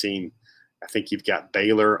see. You've seen, I think you've got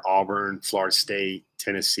Baylor, Auburn, Florida State,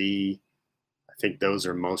 Tennessee. I think those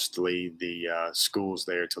are mostly the schools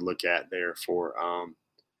there to look at there for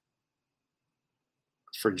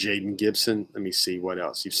Jaden Gibson. Let me see what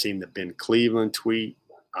else. You've seen the Ben Cleveland tweet,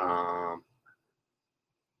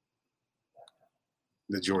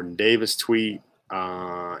 the Jordan Davis tweet,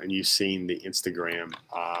 and you've seen the Instagram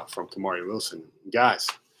from Kamari Wilson. Guys,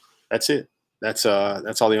 that's it. That's all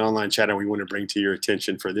the online chatter we want to bring to your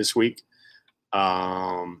attention for this week.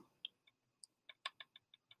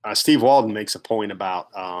 Steve Walden makes a point about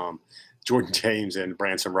Jordan James and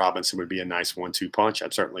Branson Robinson would be a nice 1-2 punch.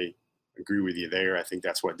 I'd certainly agree with you there. I think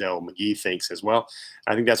that's what Dell McGee thinks as well.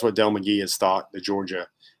 I think that's what Dell McGee has thought, the Georgia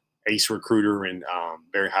ace recruiter and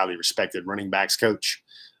very highly respected running backs coach.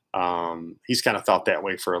 He's kind of thought that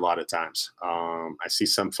way for a lot of times. I see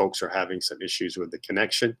some folks are having some issues with the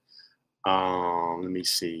connection. Let me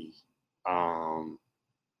see.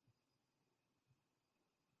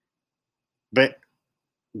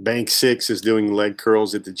 Bank 6 is doing leg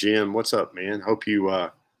curls at the gym. What's up, man? Hope you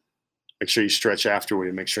make sure you stretch afterward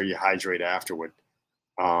and make sure you hydrate afterward.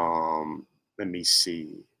 Let me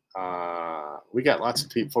see. We got lots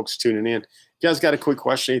of folks tuning in. You guys got a quick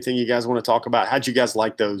question? Anything you guys want to talk about? How'd you guys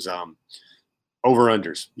like those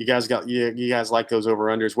over-unders? You guys like those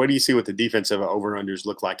over-unders? What do you see what the defensive over-unders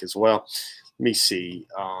look like as well? Let me see.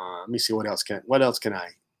 What else can I?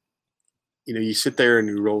 You sit there and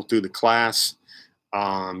you roll through the class.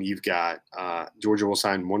 You've got Georgia will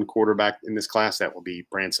sign 1 quarterback in this class. That will be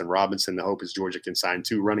Branson Robinson. The hope is Georgia can sign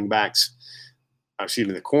 2 running backs.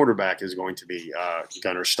 The quarterback is going to be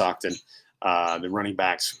Gunnar Stockton. The running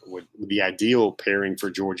backs the ideal pairing for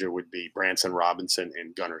Georgia would be Branson Robinson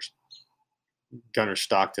and Gunnar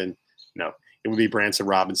Stockton. No, it would be Branson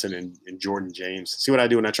Robinson and Jordan James. See what I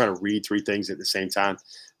do when I try to read 3 things at the same time?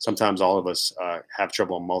 Sometimes all of us have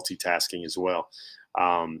trouble multitasking as well.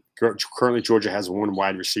 Currently, Georgia has 1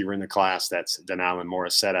 wide receiver in the class. That's Denalyn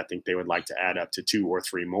Morissette. I think they would like to add up to 2 or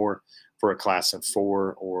 3 more for a class of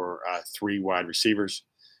 4 or 3 wide receivers.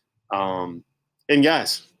 And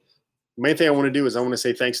guys, the main thing I want to do is I want to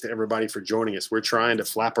say thanks to everybody for joining us. We're trying to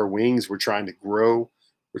flap our wings. We're trying to grow.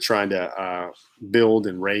 We're trying to build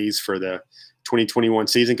and raise for the 2021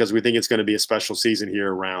 season because we think it's going to be a special season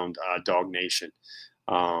here around Dog Nation.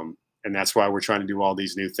 And that's why we're trying to do all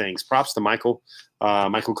these new things. Props to Michael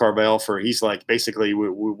Carvel he's like, basically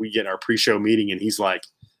we get our pre-show meeting and he's like,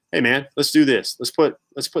 hey man, let's do this. Let's put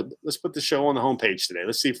the show on the homepage today.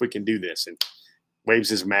 Let's see if we can do this. And waves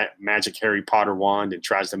his magic Harry Potter wand and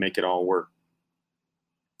tries to make it all work.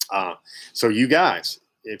 So you guys,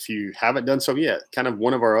 if you haven't done so yet, kind of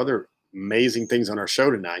one of our other amazing things on our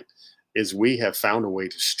show tonight is we have found a way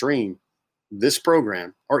to stream this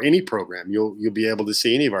program or any program. You'll be able to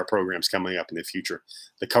see any of our programs coming up in the future.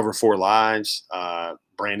 The Cover 4 Lives,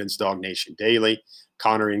 Brandon's Dog Nation Daily,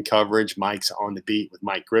 Connor in Coverage, Mike's On the Beat with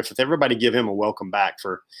Mike Griffith. Everybody give him a welcome back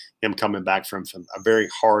for him coming back from a very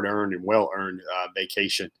hard-earned and well-earned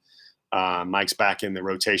vacation. Mike's back in the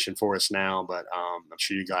rotation for us now, but I'm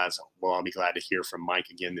sure you guys will all be glad to hear from Mike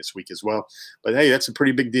again this week as well. But hey, that's a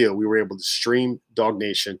pretty big deal. We were able to stream Dog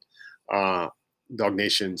Nation Dog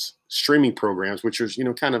Nation's streaming programs, which is,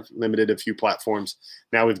 kind of limited a few platforms.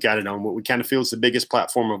 Now we've got it on what we kind of feel is the biggest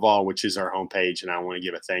platform of all, which is our homepage. And I want to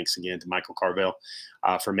give a thanks again to Michael Carvel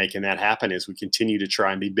for making that happen as we continue to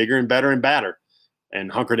try and be bigger and better and badder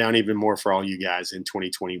and hunker down even more for all you guys in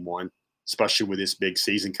 2021, especially with this big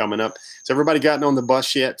season coming up. Has everybody gotten on the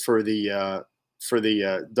bus yet for the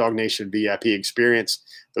Dog Nation VIP experience?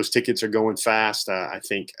 Those tickets are going fast. I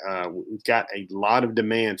think we've got a lot of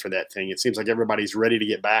demand for that thing. It seems like everybody's ready to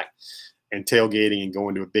get back and tailgating and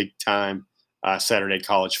going to a big-time Saturday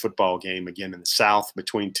college football game again in the South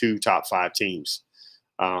between two top 5 teams.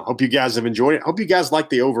 Hope you guys have enjoyed it. Hope you guys like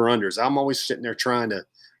the over-unders. I'm always sitting there trying to,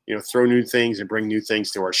 throw new things and bring new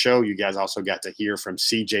things to our show. You guys also got to hear from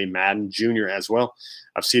C.J. Madden Jr. as well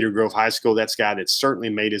of Cedar Grove High School. That's a guy that certainly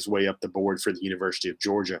made his way up the board for the University of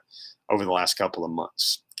Georgia over the last couple of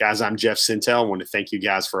months. Guys, I'm Jeff Sintel. I want to thank you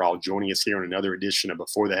guys for all joining us here on another edition of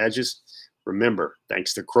Before the Hedges. Remember,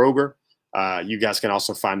 thanks to Kroger, you guys can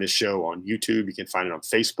also find this show on YouTube. You can find it on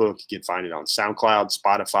Facebook. You can find it on SoundCloud,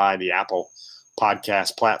 Spotify, the Apple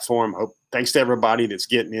podcast platform. Thanks to everybody that's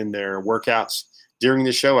getting in their workouts during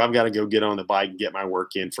the show. I've got to go get on the bike and get my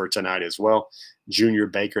work in for tonight as well. Junior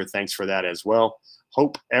Baker, thanks for that as well.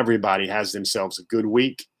 Hope everybody has themselves a good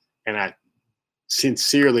week. And I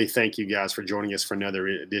sincerely thank you guys for joining us for another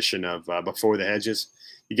edition of Before the Hedges.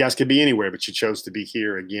 You guys could be anywhere, but you chose to be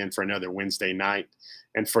here again for another Wednesday night.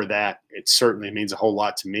 And for that, it certainly means a whole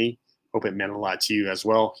lot to me. Hope it meant a lot to you as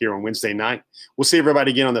well here on Wednesday night. We'll see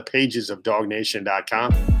everybody again on the pages of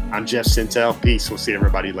dognation.com. I'm Jeff Sintel. Peace. We'll see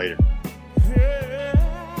everybody later.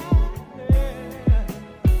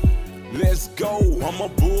 Let's go, I'm a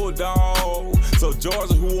bulldog. So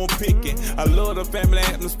Georgia, who I'm picking. I love the family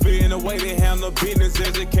atmosphere and the way they handle business.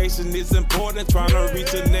 Education is important, trying to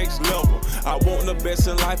reach the next level. I want the best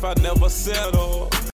in life, I never settle.